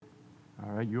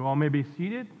right, you all may be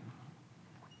seated.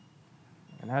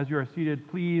 And as you are seated,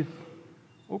 please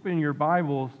open your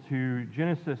Bibles to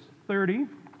Genesis 30,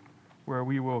 where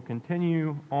we will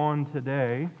continue on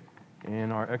today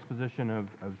in our exposition of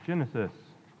Genesis.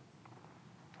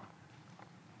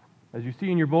 As you see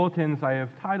in your bulletins, I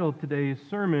have titled today's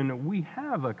sermon, "We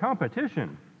Have a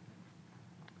Competition."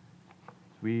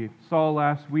 As we saw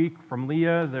last week from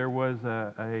Leah, there was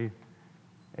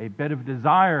a bit of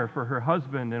desire for her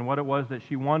husband, and what it was that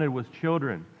she wanted was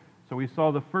children. So we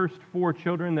saw the first 4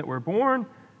 children that were born.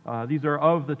 These are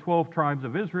of the 12 tribes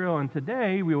of Israel, and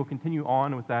today we will continue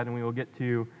on with that, and we will get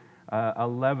to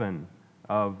 11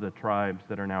 of the tribes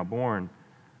that are now born.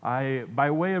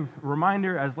 By way of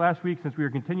reminder, as last week, since we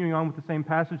are continuing on with the same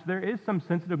passage, there is some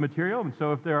sensitive material, and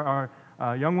so if there are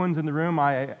young ones in the room,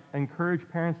 I encourage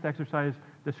parents to exercise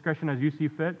discretion as you see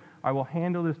fit. I will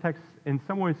handle this text in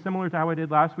some ways similar to how I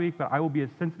did last week, but I will be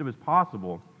as sensitive as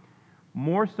possible.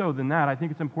 More so than that, I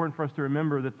think it's important for us to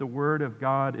remember that the Word of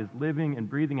God is living and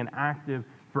breathing and active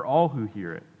for all who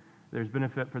hear it. There's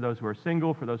benefit for those who are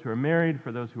single, for those who are married,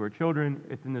 for those who are children.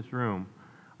 It's in this room.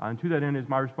 And to that end is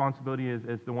my responsibility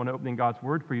as the one opening God's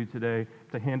Word for you today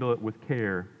to handle it with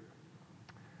care.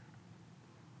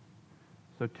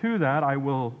 So to that, I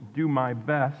will do my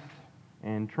best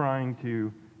in trying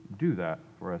to do that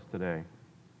for us today.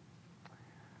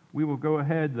 We will go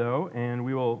ahead, though, and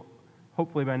we will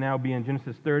hopefully by now be in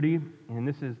Genesis 30, and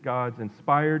this is God's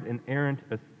inspired, inerrant,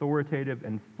 authoritative,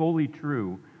 and fully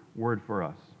true word for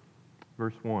us.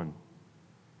 Verse 1.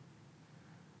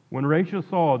 When Rachel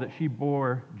saw that she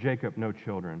bore Jacob no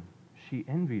children, she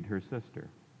envied her sister.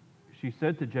 She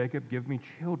said to Jacob, "Give me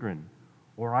children,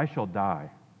 or I shall die."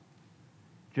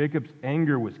 Jacob's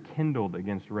anger was kindled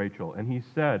against Rachel, and he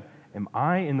said, "Am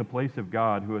I in the place of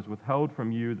God, who has withheld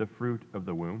from you the fruit of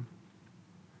the womb?"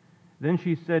 Then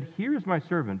she said, "Here is my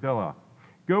servant Bilhah.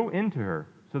 Go into her,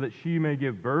 so that she may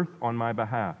give birth on my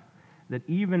behalf, that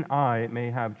even I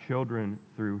may have children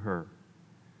through her."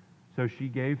 So she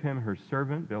gave him her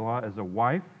servant Bilhah as a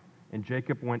wife, and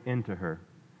Jacob went into her.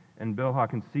 And Bilhah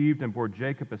conceived and bore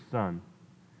Jacob a son.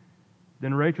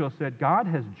 Then Rachel said, "God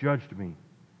has judged me,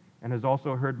 and has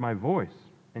also heard my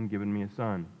voice, and given me a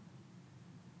son."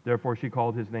 Therefore she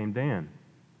called his name Dan.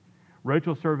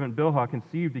 Rachel's servant Bilhah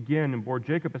conceived again and bore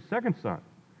Jacob a second son.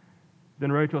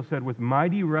 Then Rachel said, "With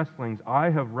mighty wrestlings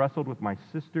I have wrestled with my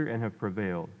sister and have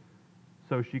prevailed."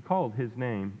 So she called his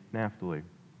name Naphtali.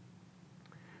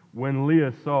 When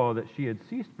Leah saw that she had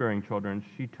ceased bearing children,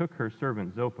 she took her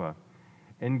servant Zilpah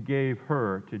and gave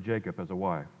her to Jacob as a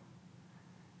wife.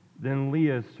 Then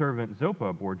Leah's servant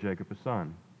Zilpah bore Jacob a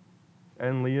son.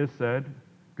 And Leah said,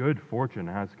 "Good fortune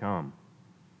has come."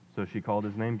 So she called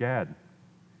his name Gad.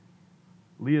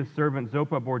 Leah's servant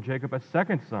Zilpah bore Jacob a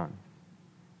second son.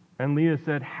 And Leah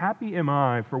said, "Happy am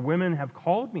I, for women have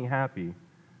called me happy."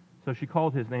 So she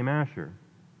called his name Asher.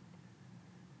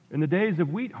 In the days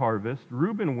of wheat harvest,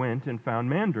 Reuben went and found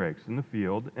mandrakes in the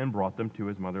field and brought them to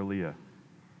his mother Leah.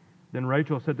 Then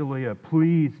Rachel said to Leah,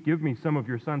 "Please give me some of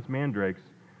your son's mandrakes."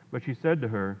 But she said to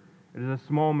her, "It is a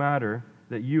small matter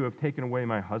that you have taken away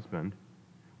my husband.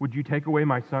 Would you take away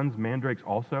my son's mandrakes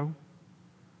also?"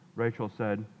 Rachel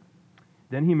said,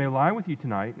 "Then he may lie with you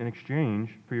tonight in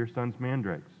exchange for your son's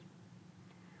mandrakes."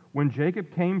 When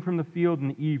Jacob came from the field in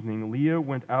the evening, Leah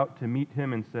went out to meet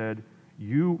him and said,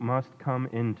 "You must come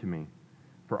in to me,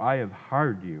 for I have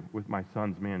hired you with my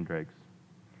son's mandrakes."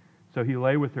 So he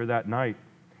lay with her that night,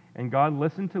 and God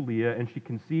listened to Leah, and she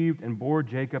conceived and bore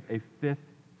Jacob a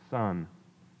 5th son.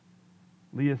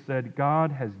 Leah said,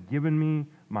 "God has given me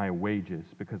my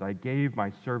wages, because I gave my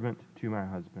servant to my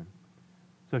husband."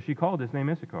 So she called his name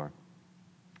Issachar.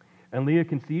 And Leah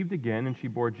conceived again, and she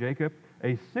bore Jacob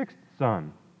a 6th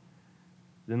son.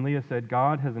 Then Leah said,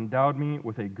 "God has endowed me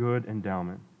with a good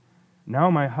endowment. Now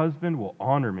my husband will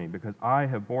honor me, because I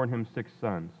have borne him 6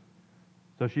 sons."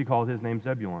 So she called his name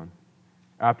Zebulun.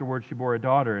 Afterwards she bore a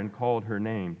daughter and called her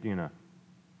name Dinah.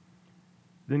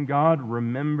 Then God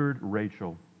remembered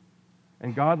Rachel,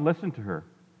 and God listened to her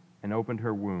and opened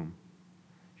her womb.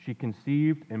 She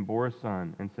conceived and bore a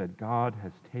son, and said, "God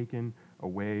has taken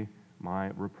away my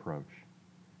reproach."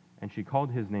 And she called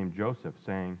his name Joseph,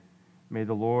 saying, "May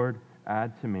the Lord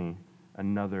add to me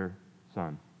another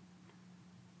son."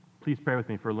 Please pray with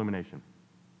me for illumination.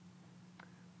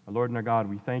 Our Lord and our God,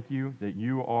 we thank you that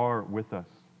you are with us,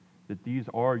 that these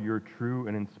are your true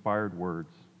and inspired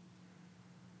words,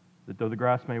 that though the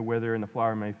grass may wither and the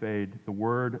flower may fade, the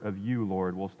word of you,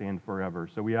 Lord, will stand forever.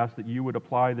 So we ask that you would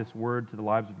apply this word to the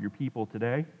lives of your people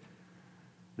today,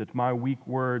 that my weak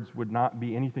words would not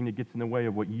be anything that gets in the way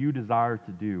of what you desire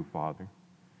to do, Father.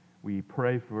 We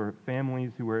pray for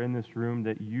families who are in this room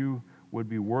that you would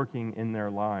be working in their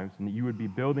lives and that you would be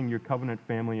building your covenant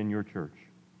family in your church.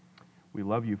 We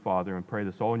love you, Father, and pray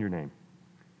this all in your name.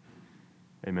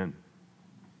 Amen.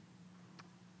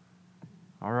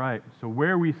 All right, so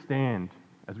where we stand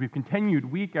as we've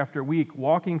continued week after week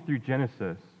walking through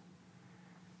Genesis,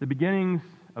 the beginnings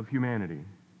of humanity,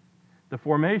 the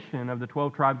formation of the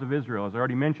 12 tribes of Israel. As I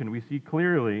already mentioned, we see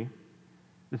clearly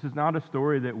this is not a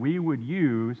story that we would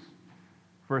use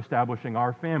for establishing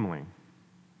our family.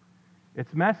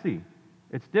 It's messy.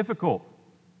 It's difficult.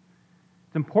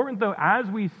 It's important, though, as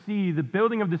we see the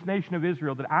building of this nation of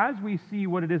Israel, that as we see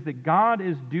what it is that God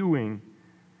is doing,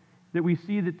 that we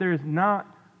see that there is not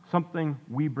something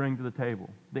we bring to the table,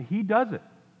 that He does it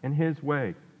in His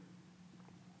way.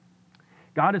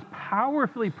 God has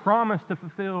powerfully promised to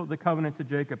fulfill the covenant to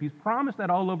Jacob. He's promised that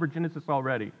all over Genesis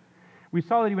already. We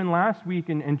saw that even last week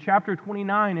in chapter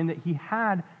 29, in that He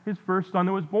had His first son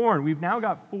that was born. We've now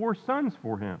got 4 sons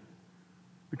for Him.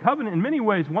 The covenant, in many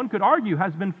ways, one could argue,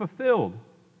 has been fulfilled.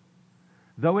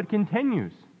 Though it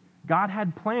continues, God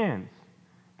had plans.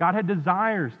 God had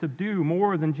desires to do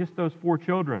more than just those 4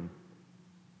 children.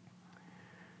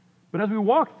 But as we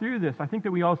walk through this, I think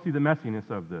that we all see the messiness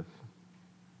of this.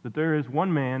 That there is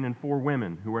 1 man and 4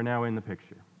 women who are now in the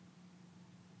picture.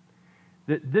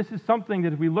 That this is something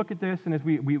that as we look at this and as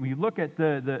we look at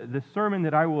the sermon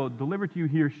that I will deliver to you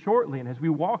here shortly, and as we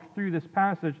walk through this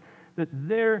passage, that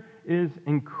there is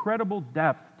incredible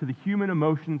depth to the human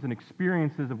emotions and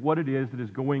experiences of what it is that is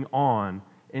going on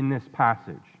in this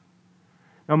passage.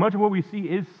 Now, much of what we see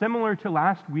is similar to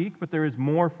last week, but there is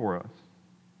more for us.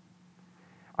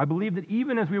 I believe that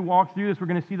even as we walk through this, we're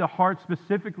going to see the heart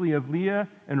specifically of Leah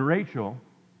and Rachel,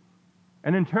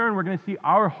 and in turn, we're going to see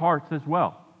our hearts as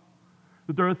well.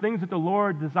 That there are things that the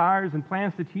Lord desires and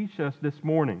plans to teach us this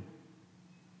morning.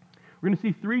 We're going to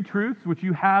see 3 truths which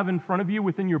you have in front of you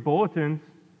within your bulletins.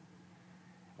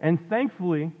 And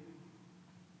thankfully,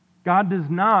 God does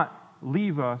not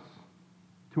leave us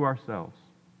to ourselves.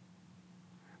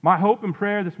 My hope and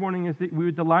prayer this morning is that we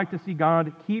would delight to see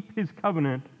God keep His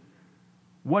covenant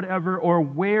whatever or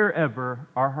wherever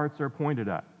our hearts are pointed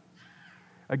at.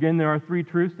 Again, there are 3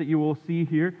 truths that you will see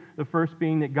here. The first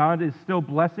being that God is still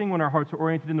blessing when our hearts are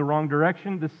oriented in the wrong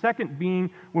direction. The second being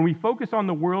when we focus on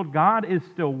the world, God is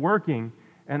still working.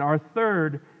 And our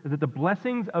third is that the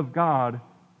blessings of God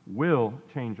will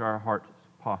change our heart's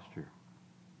posture.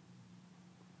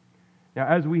 Now,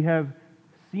 as we have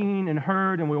seen and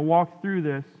heard and we'll walk through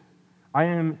this, I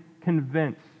am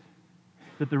convinced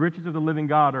that the riches of the living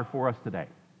God are for us today.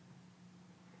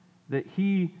 That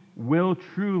He will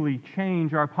truly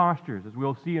change our postures, as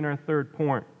we'll see in our third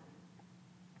point.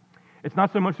 It's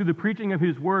not so much through the preaching of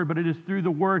His Word, but it is through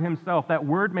the Word Himself, that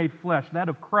Word made flesh, that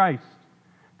of Christ,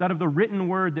 that of the written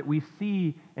Word that we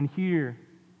see and hear.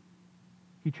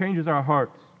 He changes our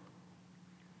hearts.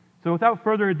 So without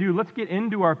further ado, let's get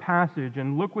into our passage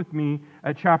and look with me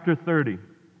at chapter 30.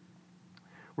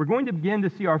 We're going to begin to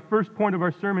see our first point of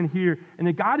our sermon here, and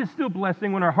that God is still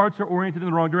blessing when our hearts are oriented in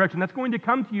the wrong direction. That's going to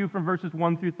come to you from verses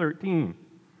 1 through 13.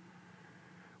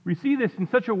 We see this in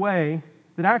such a way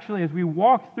that actually as we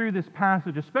walk through this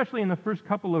passage, especially in the first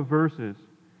couple of verses,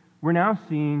 we're now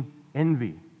seeing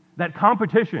envy, that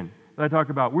competition that I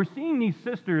talked about. We're seeing these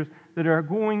sisters that are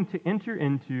going to enter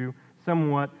into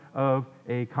somewhat of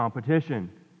a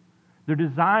competition. They're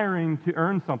desiring to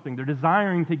earn something. They're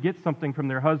desiring to get something from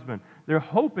their husband. They're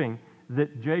hoping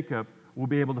that Jacob will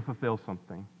be able to fulfill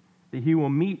something, that he will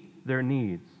meet their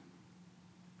needs.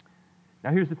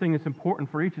 Now, here's the thing that's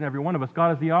important for each and every one of us.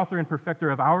 God is the author and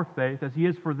perfecter of our faith, as He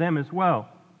is for them as well.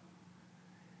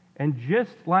 And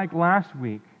just like last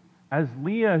week, as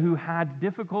Leah, who had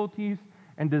difficulties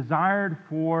and desired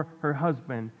for her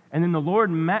husband, and then the Lord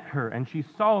met her, and she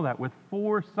saw that with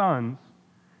 4 sons,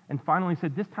 and finally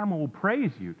said, "This time I will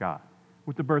praise you, God,"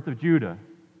 with the birth of Judah.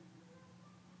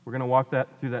 We're going to walk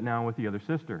through that now with the other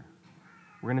sister.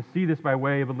 We're going to see this by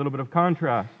way of a little bit of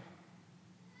contrast.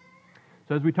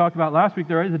 So as we talked about last week,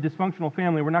 there is a dysfunctional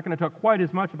family. We're not going to talk quite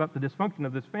as much about the dysfunction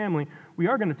of this family. We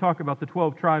are going to talk about the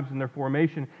 12 tribes and their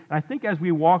formation. And I think as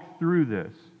we walk through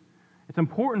this, it's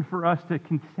important for us to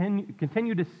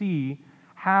continue to see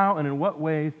how and in what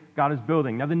ways God is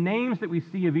building. Now, the names that we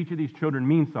see of each of these children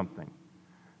mean something.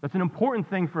 That's an important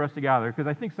thing for us to gather, because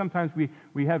I think sometimes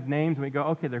we have names and we go,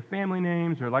 okay, they're family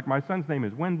names, or like my son's name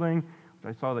is Wendling,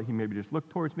 which I saw that he maybe just looked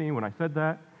towards me when I said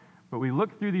that. But we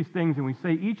look through these things and we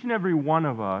say each and every one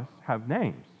of us have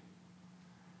names.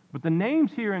 But the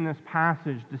names here in this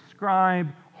passage describe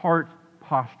heart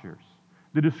postures.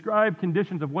 The described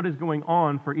conditions of what is going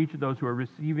on for each of those who are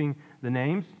receiving the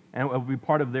names, and it will be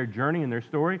part of their journey and their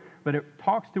story, but it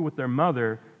talks to what their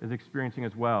mother is experiencing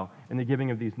as well in the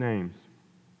giving of these names.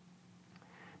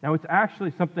 Now, it's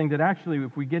actually something that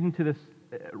if we get into this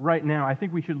right now, I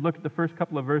think we should look at the first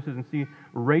couple of verses and see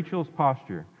Rachel's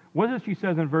posture. What is it she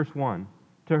says in verse 1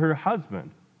 to her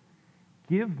husband?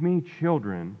 Give me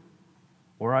children,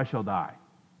 or I shall die.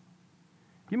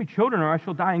 Give me children, or I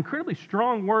shall die. Incredibly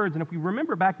strong words, and if we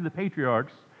remember back to the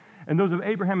patriarchs, and those of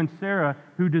Abraham and Sarah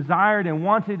who desired and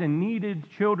wanted and needed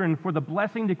children for the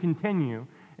blessing to continue,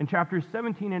 in chapters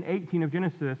 17 and 18 of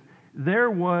Genesis, there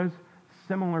was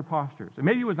similar postures. And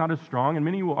maybe it was not as strong, and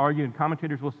many will argue, and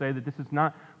commentators will say that this is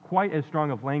not quite as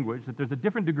strong of language, that there's a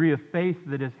different degree of faith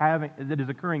that is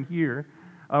occurring here,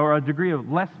 or a degree of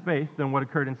less faith than what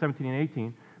occurred in 17 and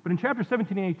 18. But in chapter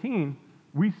 17 and 18,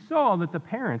 we saw that the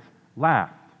parents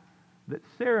laughed. That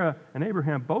Sarah and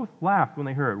Abraham both laughed when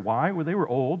they heard. Why? Well, they were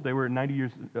old. They were 90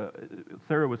 years,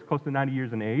 Sarah was close to 90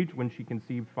 years in age when she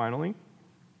conceived finally.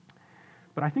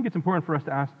 But I think it's important for us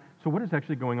to ask, so what is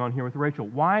actually going on here with Rachel?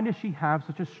 Why does she have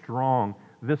such a strong,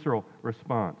 visceral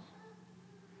response?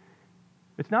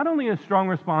 It's not only a strong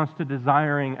response to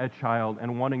desiring a child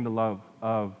and wanting the love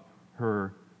of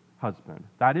her husband.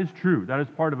 That is true. That is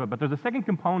part of it. But there's a second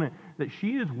component that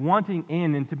she is wanting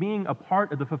in and to being a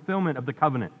part of the fulfillment of the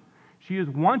covenant. She is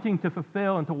wanting to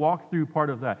fulfill and to walk through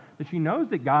part of that. That she knows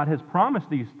that God has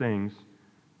promised these things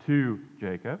to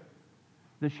Jacob.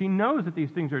 That she knows that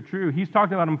these things are true. He's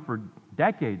talked about them for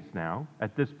decades now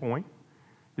at this point.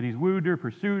 That he's wooed her,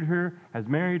 pursued her, has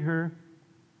married her.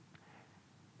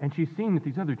 And she's seen that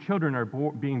these other children are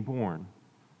being born,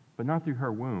 but not through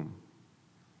her womb.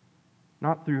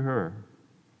 Not through her.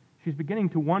 She's beginning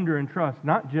to wonder and trust,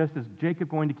 not just is Jacob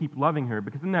going to keep loving her,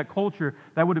 because in that culture,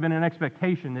 that would have been an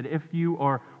expectation that if you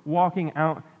are walking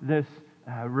out this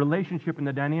relationship and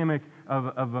the dynamic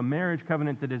of a marriage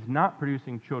covenant that is not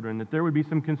producing children, that there would be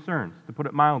some concerns, to put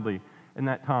it mildly, in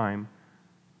that time,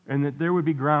 and that there would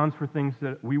be grounds for things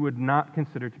that we would not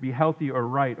consider to be healthy or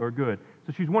right or good.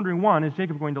 So she's wondering, one, is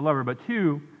Jacob going to love her? But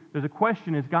two, there's a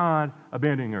question, is God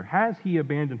abandoning her? Has he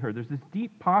abandoned her? There's this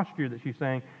deep posture that she's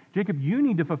saying, Jacob, you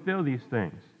need to fulfill these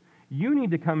things. You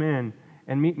need to come in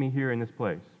and meet me here in this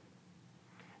place.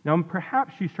 Now,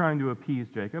 perhaps she's trying to appease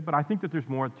Jacob, but I think that there's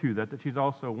more to that she's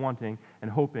also wanting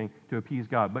and hoping to appease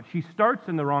God. But she starts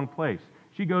in the wrong place.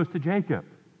 She goes to Jacob.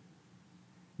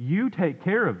 You take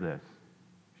care of this,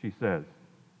 she says.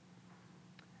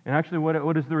 And actually,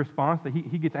 what is the response? That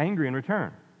he gets angry in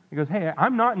return. He goes, hey,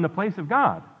 I'm not in the place of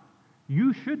God.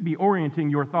 You should be orienting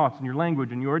your thoughts and your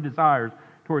language and your desires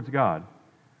towards God.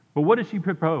 But what does she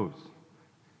propose?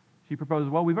 She proposes,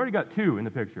 well, we've already got two in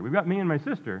the picture. We've got me and my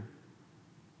sister.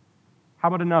 How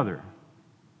about another?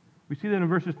 We see that in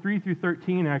verses 3 through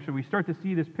 13, actually. We start to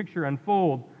see this picture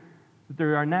unfold, that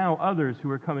there are now others who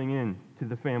are coming in to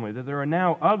the family, that there are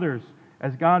now others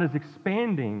as God is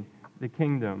expanding the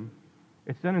kingdom.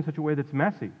 It's done in such a way that's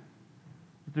messy.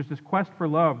 There's this quest for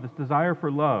love, this desire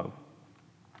for love.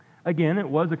 Again, it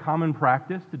was a common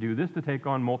practice to do this, to take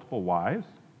on multiple wives.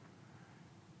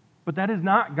 But that is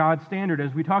not God's standard.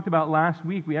 As we talked about last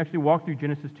week, we actually walked through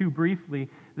Genesis 2 briefly,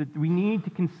 that we need to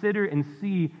consider and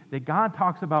see that God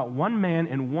talks about one man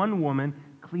and one woman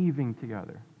cleaving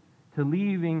together, to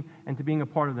leaving and to being a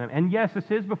part of them. And yes, this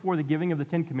is before the giving of the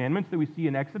Ten Commandments that we see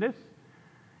in Exodus.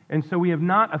 And so we have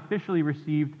not officially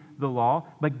received the law,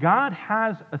 but God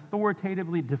has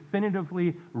authoritatively,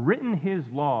 definitively written his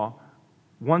law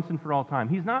once and for all time.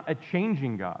 He's not a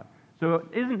changing God. So it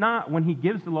isn't not when he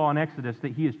gives the law in Exodus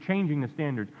that he is changing the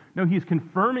standards. No, he is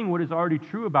confirming what is already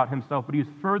true about himself, but he is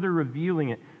further revealing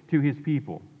it to his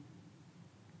people.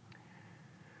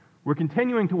 We're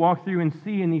continuing to walk through and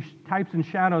see in these types and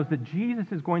shadows that Jesus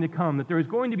is going to come, that there is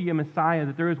going to be a Messiah,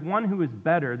 that there is one who is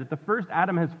better, that the first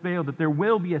Adam has failed, that there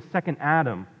will be a second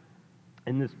Adam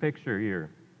in this picture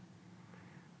here.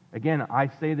 Again,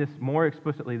 I say this more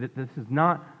explicitly, that this is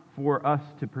not for us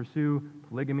to pursue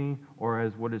polygamy or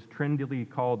as what is trendily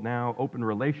called now open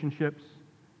relationships.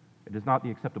 It is not the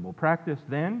acceptable practice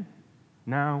then,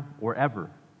 now, or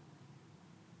ever.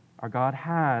 Our God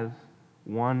has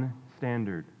one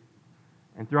standard.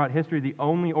 And throughout history, the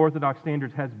only orthodox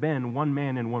standards has been one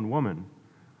man and one woman.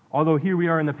 Although here we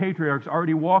are in the patriarchs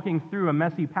already walking through a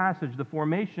messy passage, the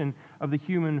formation of the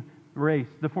human race,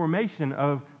 the formation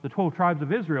of the 12 tribes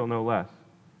of Israel, no less,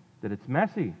 that it's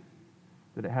messy,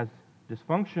 that it has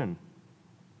dysfunction.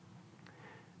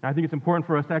 Now, I think it's important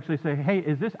for us to actually say, hey,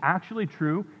 is this actually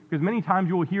true? Because many times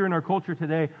you will hear in our culture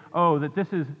today, oh, that this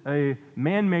is a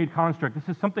man-made construct.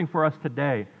 This is something for us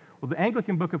today. Well, the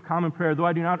Anglican Book of Common Prayer, though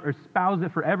I do not espouse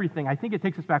it for everything, I think it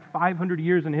takes us back 500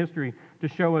 years in history to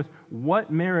show us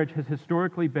what marriage has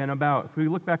historically been about. If we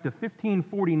look back to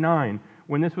 1549,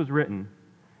 when this was written,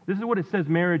 this is what it says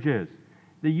marriage is.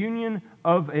 The union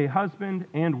of a husband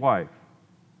and wife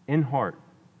in heart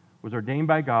was ordained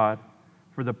by God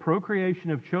for the procreation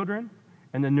of children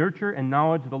and the nurture and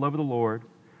knowledge of the love of the Lord,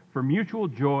 for mutual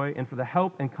joy and for the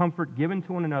help and comfort given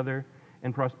to one another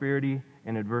in prosperity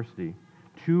and adversity,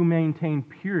 to maintain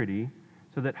purity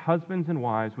so that husbands and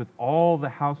wives with all the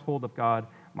household of God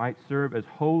might serve as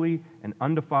holy and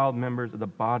undefiled members of the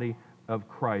body of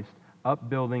Christ,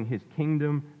 upbuilding his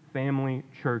kingdom, family,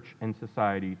 church, and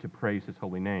society to praise his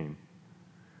holy name.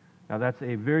 Now, that's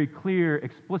a very clear,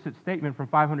 explicit statement from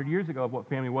 500 years ago of what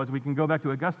family was. We can go back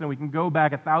to Augustine. We can go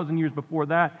back 1,000 years before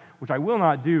that, which I will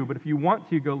not do. But if you want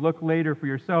to, go look later for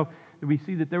yourself. We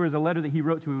see that there was a letter that he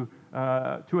wrote to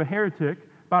a heretic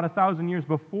about 1,000 years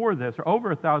before this, or over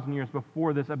 1,000 years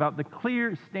before this, about the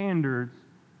clear standards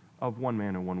of one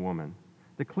man and one woman.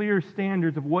 The clear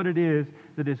standards of what it is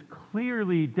that is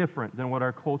clearly different than what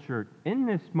our culture in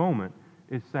this moment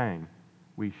is saying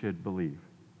we should believe,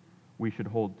 we should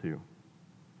hold to.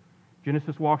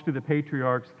 Genesis walks through the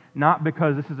patriarchs not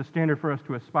because this is a standard for us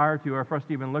to aspire to or for us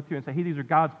to even look to and say, hey, these are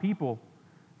God's people,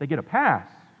 they get a pass.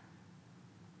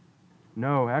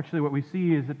 No, actually what we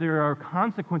see is that there are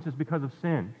consequences because of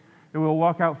sin. And we'll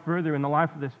walk out further in the life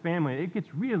of this family. It gets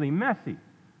really messy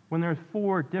when there's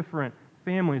 4 different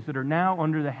families that are now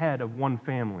under the head of one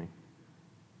family.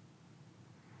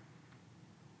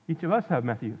 Each of us have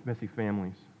messy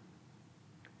families.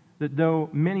 That though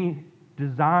many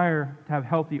desire to have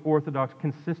healthy, orthodox,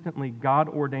 consistently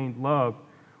God-ordained love,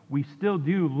 we still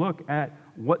do look at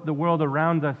what the world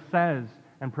around us says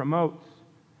and promotes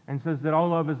and says that all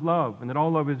love is love and that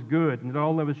all love is good and that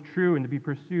all love is true and to be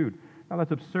pursued. Now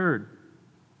that's absurd.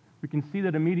 We can see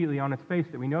that immediately on its face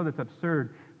that we know that's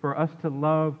absurd for us to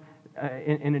love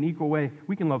in an equal way.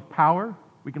 We can love power,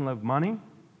 we can love money,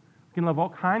 we can love all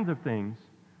kinds of things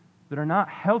that are not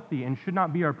healthy and should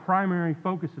not be our primary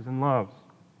focuses and loves.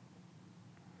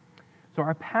 So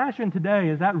our passion today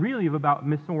is not really about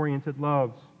misoriented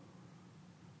loves.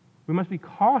 We must be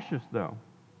cautious, though,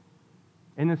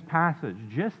 in this passage,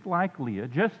 just like Leah,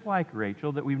 just like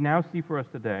Rachel, that we now see for us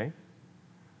today,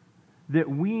 that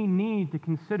we need to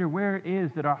consider where it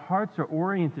is that our hearts are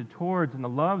oriented towards and the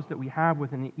loves that we have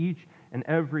within each and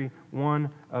every one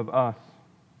of us.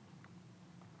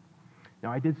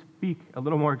 Now, I did speak a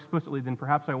little more explicitly than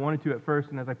perhaps I wanted to at first,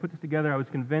 and as I put this together, I was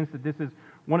convinced that this is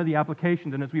one of the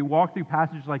applications, and as we walk through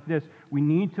passages like this, we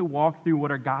need to walk through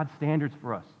what are God's standards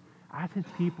for us as His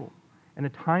people in a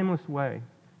timeless way.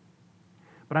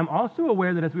 But I'm also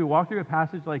aware that as we walk through a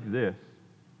passage like this,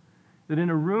 that in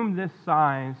a room this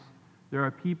size, there are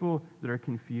people that are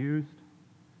confused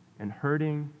and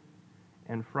hurting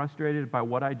and frustrated by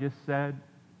what I just said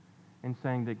and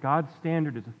saying that God's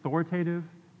standard is authoritative,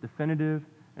 definitive,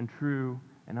 and true,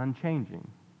 and unchanging.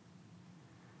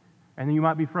 And then you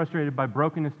might be frustrated by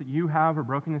brokenness that you have or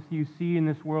brokenness that you see in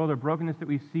this world or brokenness that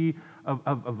we see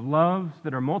of loves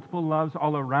that are multiple loves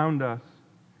all around us.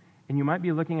 And you might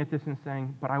be looking at this and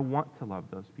saying, but I want to love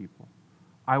those people.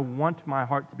 I want my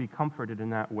heart to be comforted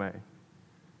in that way.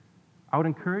 I would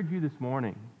encourage you this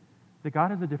morning that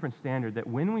God has a different standard, that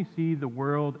when we see the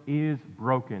world is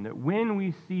broken, that when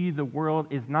we see the world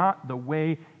is not the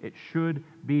way it should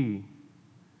be,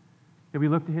 that we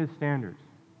look to His standards.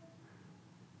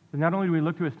 And not only do we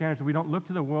look to His standards, we don't look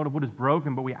to the world of what is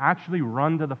broken, but we actually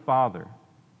run to the Father.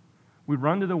 We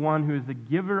run to the one who is the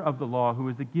giver of the law, who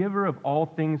is the giver of all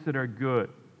things that are good.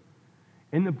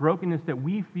 In the brokenness that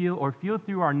we feel or feel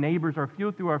through our neighbors or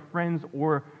feel through our friends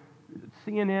or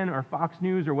CNN or Fox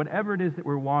News or whatever it is that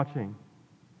we're watching,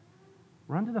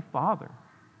 run to the Father.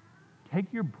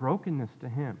 Take your brokenness to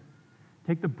Him.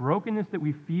 Take the brokenness that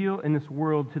we feel in this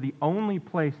world to the only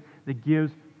place that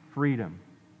gives freedom,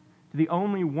 to the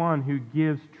only one who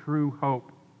gives true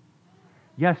hope.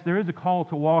 Yes, there is a call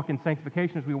to walk in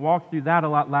sanctification, as we walked through that a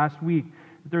lot last week,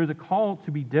 that there is a call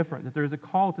to be different, that there is a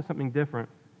call to something different.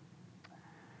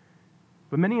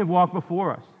 But many have walked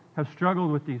before us, have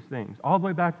struggled with these things, all the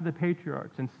way back to the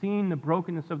patriarchs, and seen the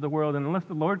brokenness of the world. And unless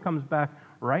the Lord comes back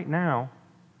right now,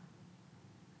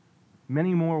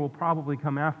 many more will probably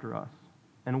come after us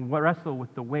and wrestle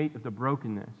with the weight of the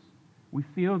brokenness. We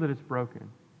feel that it's broken.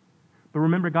 But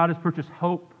remember, God has purchased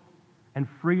hope and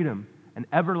freedom and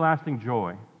everlasting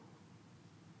joy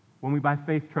when we by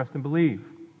faith trust and believe.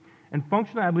 And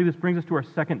functionally, I believe this brings us to our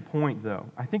second point, though.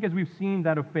 I think as we've seen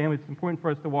that of family, it's important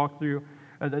for us to walk through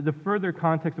the further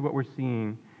context of what we're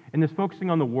seeing, and this focusing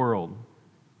on the world.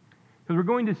 Because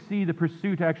we're going to see the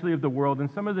pursuit actually of the world and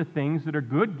some of the things that are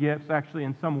good gifts actually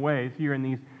in some ways here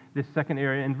in this second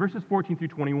area. In verses 14 through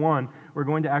 21, we're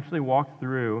going to actually walk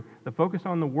through the focus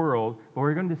on the world, but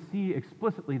we're going to see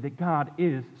explicitly that God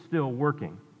is still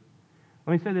working.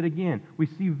 Let me say that again. We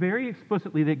see very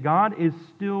explicitly that God is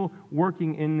still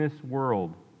working in this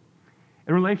world.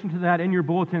 In relation to that, in your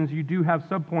bulletins, you do have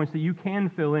subpoints that you can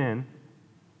fill in.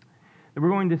 That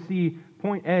we're going to see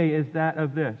point A is that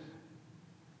of this.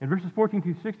 In verses 14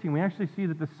 through 16, we actually see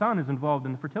that the Son is involved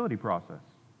in the fertility process.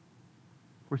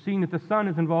 We're seeing that the Son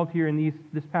is involved here in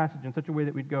this passage in such a way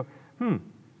that we'd go,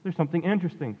 there's something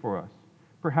interesting for us.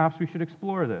 Perhaps we should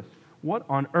explore this. What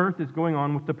on earth is going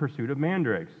on with the pursuit of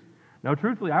mandrakes? Now,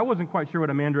 truthfully, I wasn't quite sure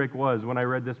what a mandrake was when I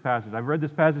read this passage. I've read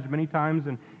this passage many times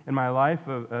in my life,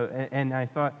 and I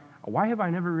thought, why have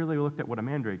I never really looked at what a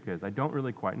mandrake is? I don't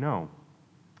really quite know.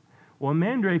 Well, a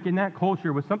mandrake in that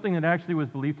culture was something that actually was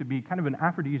believed to be kind of an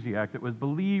aphrodisiac that was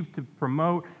believed to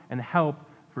promote and help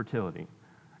fertility.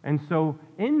 And so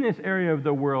in this area of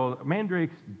the world,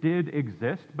 mandrakes did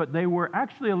exist, but they were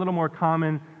actually a little more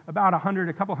common about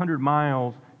a couple hundred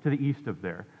miles to the east of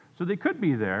there. So they could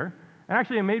be there. And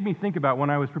actually, it made me think about, when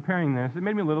I was preparing this, it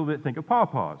made me a little bit think of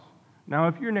pawpaws. Now,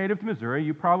 if you're native to Missouri,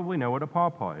 you probably know what a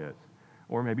pawpaw is.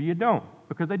 Or maybe you don't,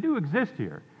 because they do exist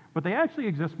here. But they actually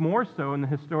exist more so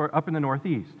up in the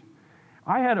Northeast.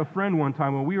 I had a friend one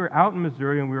time when we were out in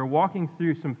Missouri and we were walking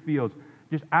through some fields,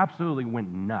 just absolutely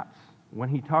went nuts when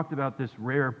he talked about this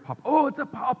rare pawpaw. Oh, it's a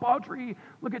pawpaw tree.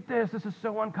 Look at this. This is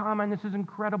so uncommon. This is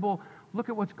incredible. Look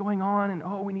at what's going on. And,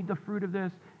 oh, we need the fruit of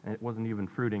this. And it wasn't even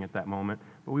fruiting at that moment.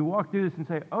 But we walk through this and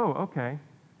say, oh, okay.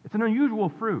 It's an unusual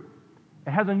fruit.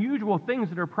 It has unusual things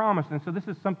that are promised. And so this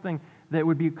is something that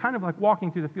would be kind of like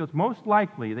walking through the fields. Most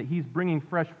likely that he's bringing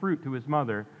fresh fruit to his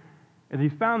mother. And he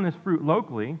found this fruit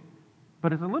locally,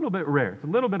 but it's a little bit rare. It's a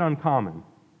little bit uncommon.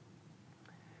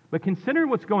 But consider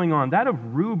what's going on. That of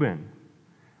Reuben.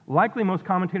 Likely most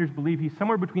commentators believe he's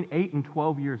somewhere between 8 and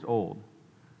 12 years old.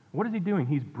 What is he doing?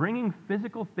 He's bringing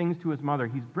physical things to his mother.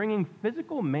 He's bringing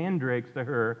physical mandrakes to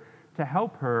her to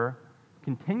help her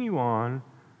continue on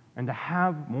and to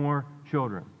have more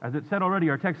children. As it said already,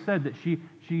 our text said that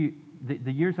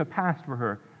the years have passed for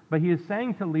her. But he is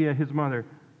saying to Leah, his mother,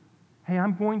 hey,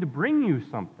 I'm going to bring you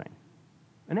something.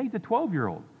 An 8 to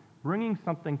 12-year-old bringing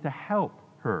something to help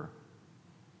her.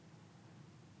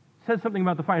 Says something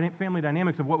about the family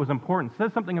dynamics of what was important.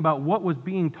 Says something about what was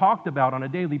being talked about on a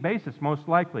daily basis, most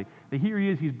likely. That here he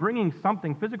is, he's bringing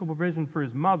something, physical provision for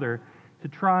his mother, to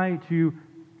try to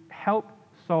help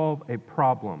solve a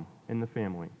problem in the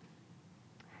family.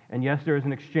 And yes, there is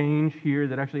an exchange here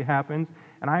that actually happens.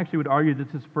 And I actually would argue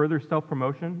that this is further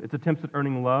self-promotion. It's attempts at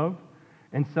earning love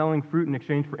and selling fruit in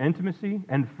exchange for intimacy,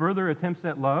 and further attempts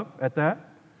at love at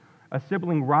that. A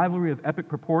sibling rivalry of epic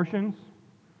proportions.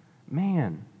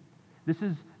 Man, this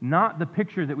is not the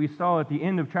picture that we saw at the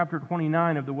end of chapter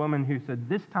 29 of the woman who said,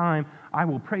 this time I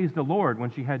will praise the Lord,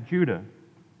 when she had Judah.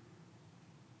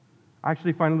 I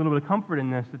actually find a little bit of comfort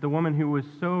in this, that the woman who was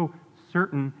so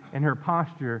certain in her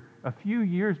posture a few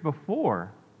years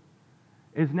before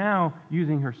is now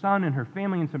using her son and her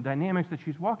family and some dynamics that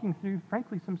she's walking through,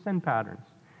 frankly, some sin patterns.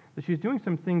 That she's doing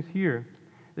some things here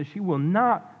that she will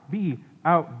not be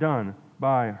outdone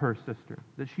by her sister.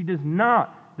 That she does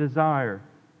not desire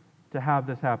to have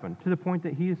this happen, to the point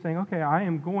that he is saying, okay, I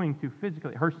am going to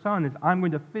physically, her son is, I'm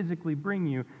going to physically bring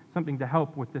you something to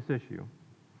help with this issue.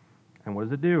 And what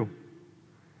does it do?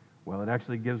 Well, it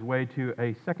actually gives way to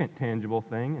a second tangible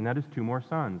thing, and that is 2 more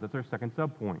sons. That's our second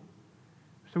subpoint.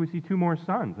 So we see 2 more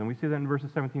sons, and we see that in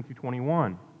verses 17 through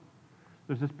 21.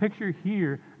 There's this picture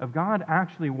here of God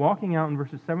actually walking out in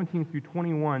verses 17 through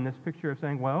 21, this picture of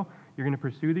saying, well, you're going to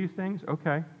pursue these things?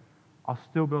 Okay, I'll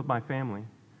still build my family.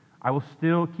 I will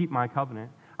still keep my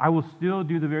covenant. I will still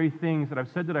do the very things that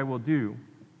I've said that I will do,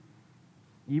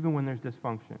 even when there's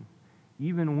dysfunction,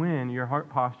 even when your heart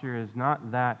posture is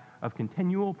not that of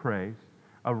continual praise,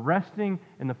 of resting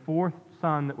in the 4th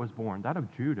son that was born, that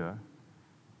of Judah,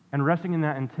 and resting in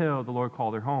that until the Lord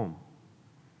called her home.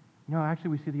 No,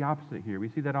 actually we see the opposite here. We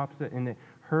see that opposite in that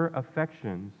her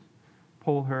affections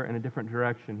pull her in a different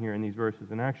direction here in these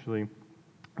verses. And actually,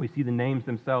 we see the names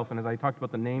themselves, and as I talked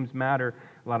about, the names matter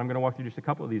a lot. I'm going to walk through just a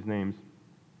couple of these names.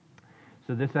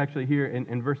 So this actually here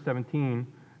in verse 17,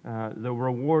 the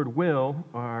reward will,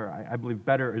 or I believe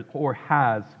better, or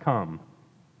has come,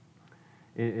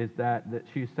 is that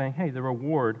she's saying, hey, the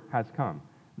reward has come.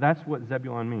 That's what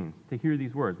Zebulun means, to hear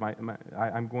these words.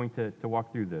 I'm going to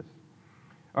walk through this.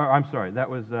 Or, I'm sorry, that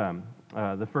was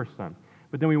the first son.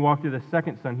 But then we walk through the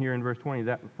second son here in verse 20,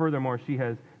 that furthermore she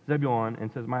has Zebulun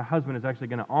and says, my husband is actually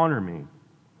going to honor me.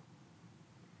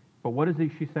 But what is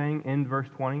she saying in verse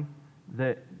 20?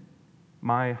 That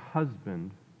my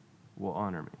husband will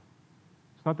honor me.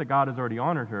 It's not that God has already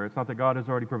honored her. It's not that God has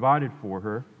already provided for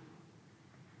her.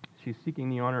 She's seeking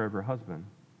the honor of her husband.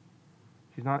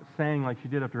 She's not saying like she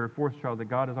did after her fourth child that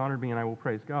God has honored me and I will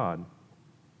praise God.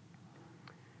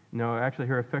 No, actually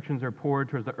her affections are poured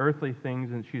towards the earthly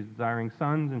things, and she is desiring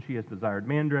sons, and she has desired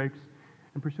mandrakes,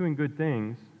 and pursuing good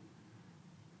things.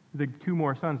 The 2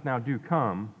 more sons now do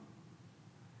come,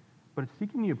 but it's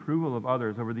seeking the approval of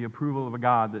others over the approval of a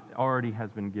God that already has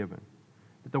been given.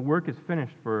 That the work is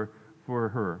finished for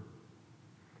her.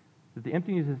 That the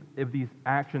emptiness of these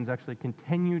actions actually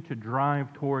continue to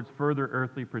drive towards further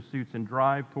earthly pursuits and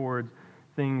drive towards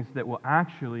things that will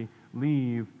actually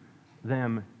leave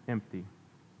them empty.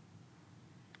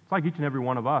 It's like each and every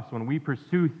one of us, when we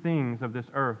pursue things of this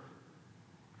earth,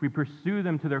 if we pursue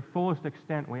them to their fullest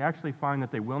extent, we actually find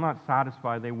that they will not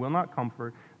satisfy, they will not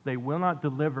comfort, they will not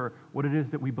deliver what it is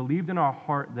that we believed in our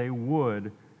heart they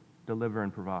would deliver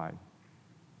and provide.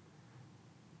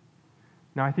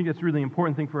 Now, I think it's a really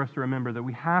important thing for us to remember, that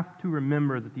we have to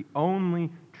remember that the only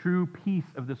true peace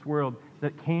of this world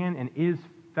that can and is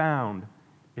found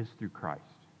is through Christ.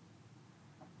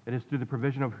 It is through the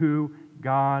provision of who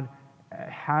God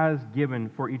has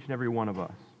given for each and every one of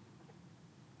us.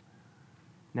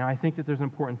 Now, I think that there's an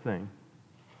important thing.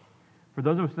 For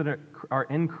those of us that are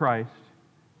in Christ,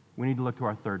 we need to look to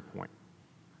our third point.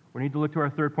 We need to look to our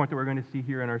third point that we're going to see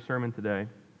here in our sermon today.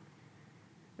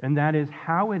 And that is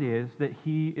how it is that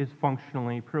He is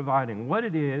functionally providing, what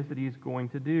it is that He's going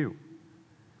to do.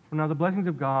 Well, now, the blessings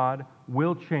of God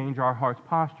will change our heart's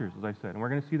postures, as I said. And we're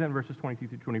going to see that in verses 22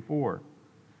 through 24.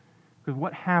 Because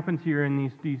what happens here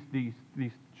in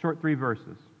these short 3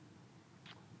 verses?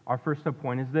 Our first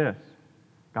subpoint is this.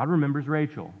 God remembers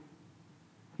Rachel.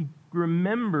 He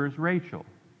remembers Rachel.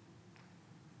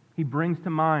 He brings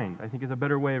to mind, I think is a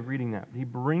better way of reading that. He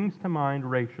brings to mind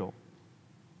Rachel.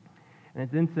 And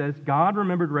it then says, God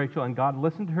remembered Rachel, and God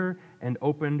listened to her and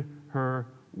opened her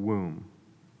womb.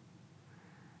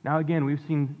 Now again, we've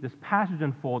seen this passage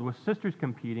unfold with sisters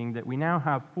competing, that we now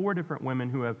have 4 different women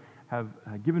who have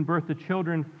given birth to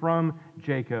children from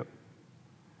Jacob.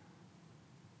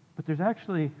 But there's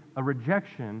actually a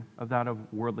rejection of that of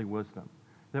worldly wisdom.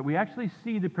 That we actually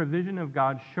see the provision of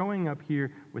God showing up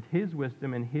here with His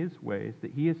wisdom and His ways,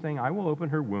 that He is saying, I will open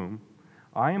her womb.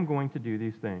 I am going to do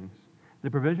these things. The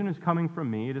provision is coming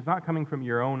from me. It is not coming from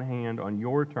your own hand on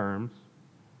your terms.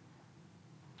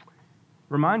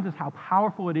 Reminds us how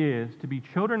powerful it is to be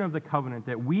children of the covenant,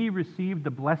 that we receive the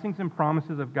blessings and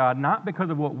promises of God, not because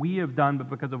of what we have done, but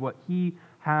because of what He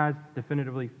has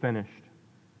definitively finished.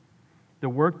 The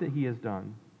work that He has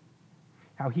done.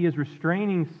 How He is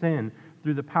restraining sin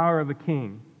through the power of a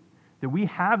king. That we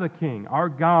have a king, our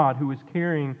God, who is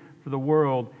caring for the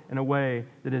world in a way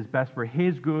that is best for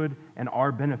His good and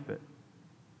our benefit.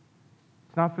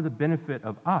 It's not for the benefit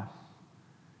of us.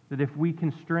 That if we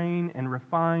constrain and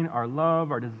refine our love,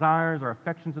 our desires, our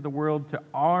affections of the world to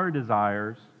our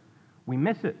desires, we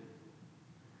miss it.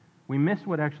 We miss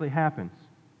what actually happens.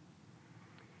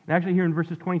 And actually here in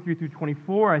verses 23 through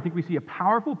 24, I think we see a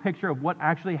powerful picture of what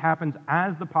actually happens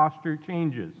as the posture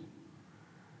changes.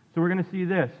 So we're going to see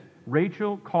this.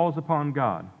 Rachel calls upon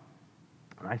God.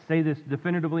 And I say this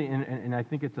definitively, and I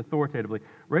think it's authoritatively.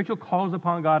 Rachel calls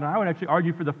upon God, and I would actually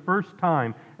argue for the first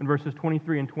time in verses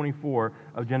 23 and 24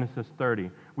 of Genesis 30.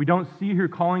 We don't see her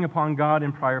calling upon God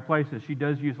in prior places. She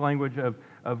does use language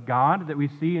of God that we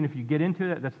see, and if you get into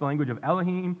that, that's the language of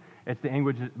Elohim. It's the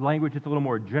language that's a little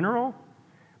more general.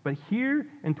 But here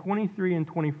in 23 and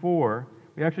 24,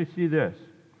 we actually see this.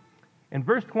 In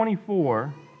verse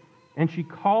 24, and she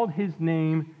called his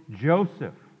name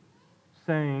Joseph,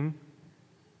 saying,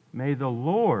 may the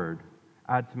Lord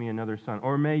add to me another son,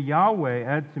 or may Yahweh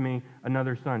add to me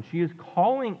another son. She is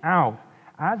calling out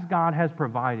as God has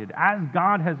provided, as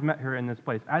God has met her in this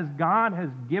place, as God has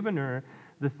given her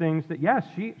the things that, yes,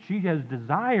 she has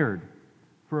desired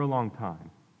for a long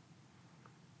time.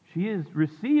 She is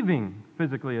receiving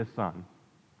physically a son.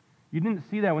 You didn't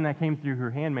see that when that came through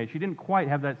her handmaid. She didn't quite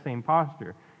have that same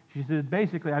posture. She said,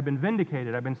 basically, I've been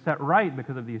vindicated. I've been set right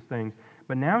because of these things.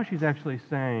 But now she's actually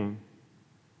saying,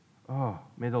 oh,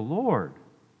 may the Lord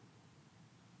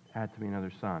add to me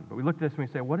another son. But we look at this and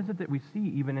we say, what is it that we see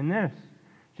even in this?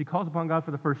 She calls upon God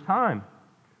for the first time.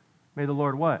 May the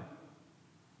Lord what?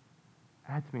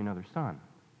 Add to me another son.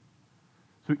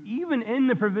 So even in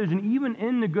the provision, even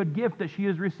in the good gift that she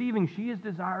is receiving, she is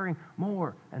desiring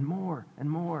more and more and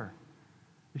more.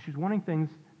 She's wanting things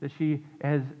that she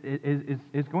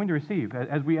is going to receive,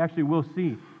 as we actually will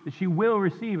see, that she will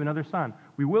receive another son.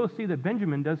 we will see that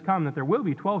Benjamin does come, that there will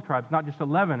be 12 tribes, not just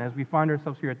 11, as we find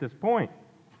ourselves here at this point.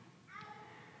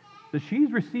 That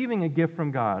she's receiving a gift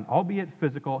from God, albeit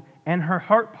physical, and her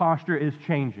heart posture is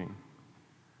changing.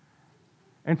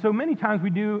 And so many times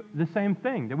we do the same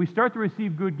thing, that we start to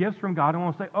receive good gifts from God and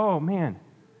we'll say, oh man,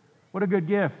 what a good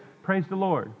gift. Praise the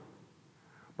Lord.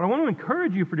 But I want to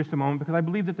encourage you for just a moment because I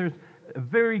believe that there's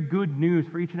very good news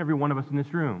for each and every one of us in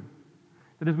this room.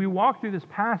 That as we walk through this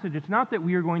passage, it's not that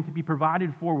we are going to be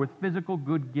provided for with physical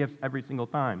good gifts every single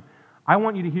time. I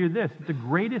want you to hear this. The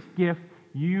greatest gift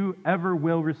you ever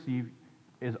will receive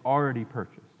is already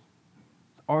purchased.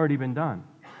 It's already been done.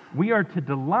 We are to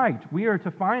delight. We are to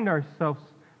find ourselves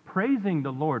praising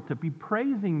the Lord, to be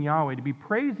praising Yahweh, to be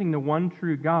praising the one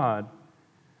true God,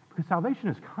 because salvation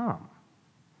has come.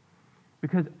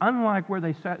 Because unlike where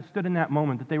they stood in that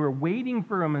moment, that they were waiting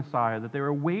for a Messiah, that they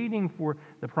were waiting for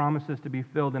the promises to be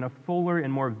filled in a fuller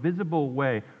and more visible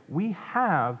way, we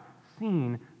have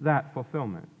seen that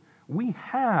fulfillment. We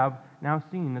have now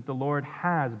seen that the Lord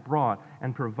has brought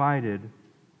and provided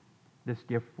this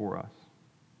gift for us.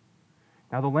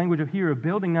 Now, the language of here, of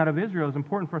building out of Israel, is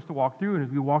important for us to walk through. And as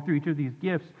we walk through each of these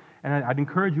gifts, and I'd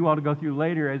encourage you all to go through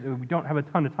later, as we don't have a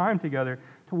ton of time together,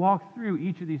 to walk through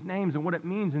each of these names and what it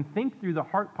means and think through the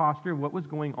heart posture of what was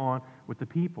going on with the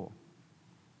people.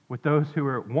 With those who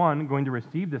were, one, going to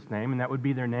receive this name, and that would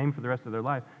be their name for the rest of their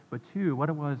life, but two, what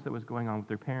it was that was going on with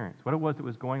their parents, what it was that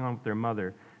was going on with their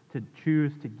mother to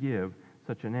choose to give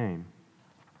such a name.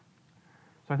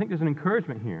 So I think there's an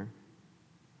encouragement here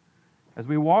as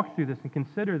we walk through this and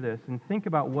consider this and think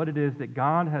about what it is that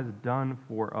God has done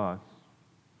for us.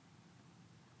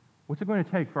 What's it going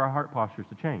to take for our heart postures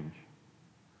to change?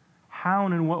 How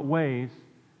and in what ways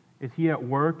is He at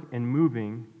work and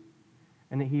moving,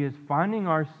 and that He is finding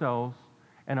ourselves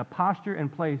in a posture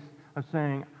and place of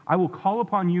saying, I will call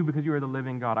upon you because you are the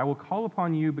living God. I will call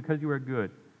upon you because you are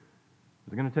good.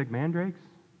 Is it going to take mandrakes?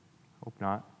 Hope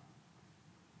not.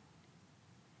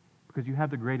 Because you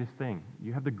have the greatest thing.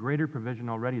 You have the greater provision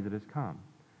already that has come.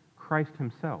 Christ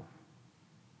Himself.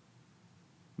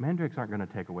 Mandrakes aren't going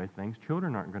to take away things.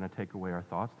 Children aren't going to take away our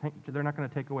thoughts. They're not going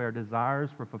to take away our desires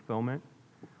for fulfillment.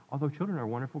 Although children are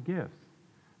wonderful gifts.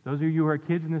 Those of you who are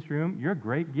kids in this room, you're a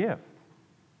great gift.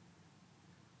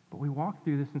 But we walk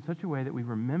through this in such a way that we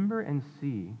remember and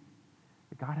see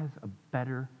that God has a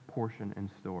better portion in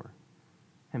store.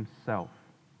 Himself.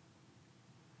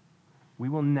 We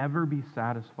will never be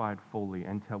satisfied fully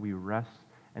until we rest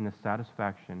in the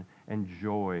satisfaction and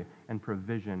joy and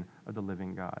provision of the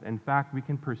living God. In fact, we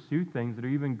can pursue things that are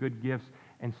even good gifts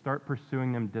and start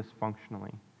pursuing them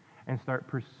dysfunctionally and start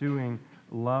pursuing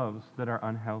loves that are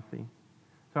unhealthy.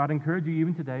 So I'd encourage you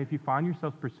even today, if you find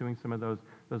yourself pursuing some of those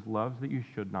loves that you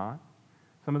should not,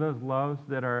 some of those loves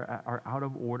that are out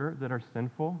of order, that are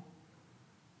sinful,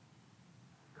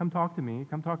 come talk to me.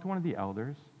 Come talk to one of the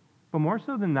elders. But more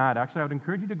so than that, actually, I would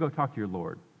encourage you to go talk to your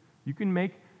Lord. You can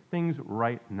make things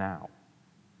right now.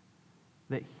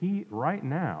 That He, right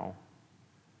now,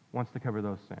 wants to cover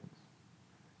those sins.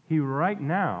 He, right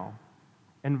now,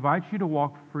 invites you to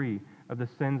walk free of the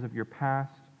sins of your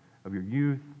past, of your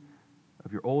youth,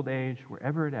 of your old age,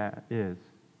 wherever it is,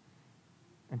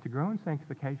 and to grow in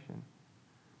sanctification.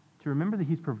 To remember that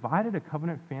He's provided a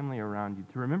covenant family around you.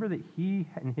 To remember that He,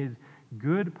 in His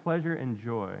good pleasure and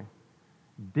joy,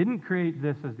 didn't create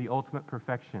this as the ultimate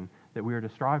perfection that we are to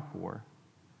strive for,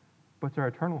 but it's our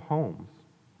eternal homes.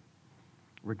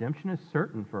 Redemption is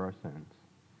certain for our sins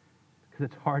because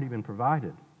it's already been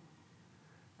provided.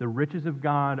 The riches of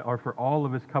God are for all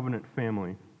of His covenant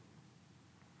family.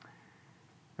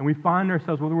 And we find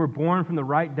ourselves, whether we're born from the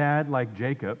right dad like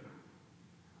Jacob,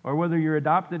 or whether you're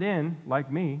adopted in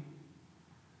like me,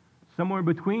 somewhere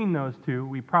between those two,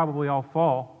 we probably all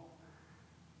fall.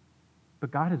 But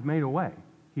God has made a way.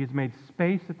 He has made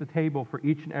space at the table for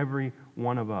each and every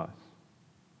one of us.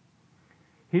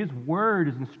 His word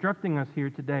is instructing us here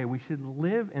today. We should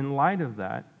live in light of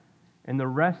that and the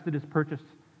rest that is purchased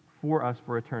for us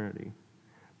for eternity.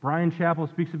 Brian Chappell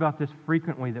speaks about this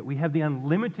frequently, that we have the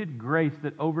unlimited grace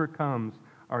that overcomes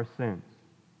our sins.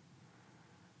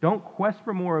 Don't quest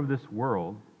for more of this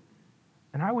world.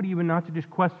 And I would even not to just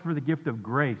quest for the gift of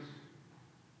grace,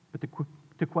 but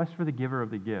to quest for the giver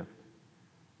of the gift.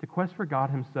 To quest for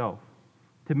God Himself,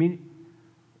 to meet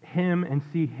Him and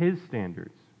see His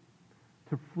standards,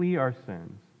 to flee our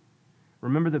sins.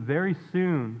 Remember that very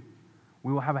soon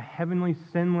we will have a heavenly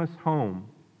sinless home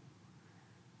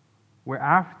where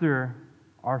after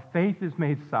our faith is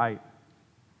made sight,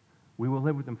 we will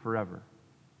live with Him forever.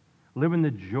 Live in the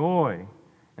joy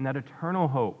and that eternal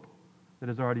hope that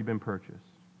has already been purchased.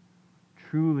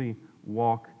 Truly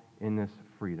walk in this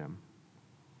freedom.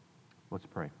 Let's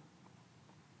pray.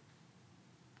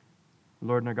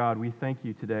 Lord and our God, we thank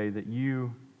you today that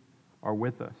you are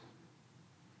with us.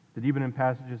 That even in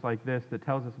passages like this that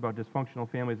tells us about dysfunctional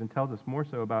families and tells us more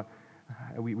so about,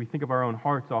 we think of our own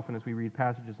hearts often as we read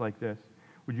passages like this.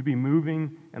 Would you be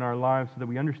moving in our lives so that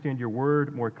we understand your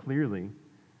word more clearly,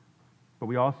 but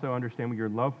we also understand your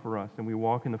love for us and we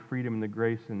walk in the freedom and the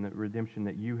grace and the redemption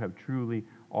that you have truly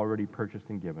already purchased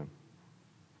and given.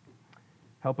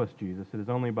 Help us, Jesus. It is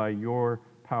only by your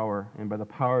power and by the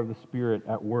power of the Spirit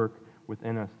at work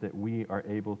within us that we are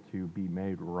able to be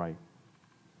made right.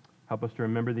 Help us to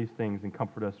remember these things and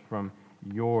comfort us from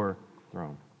your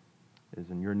throne. It is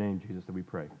in your name, Jesus, that we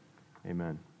pray.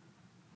 Amen.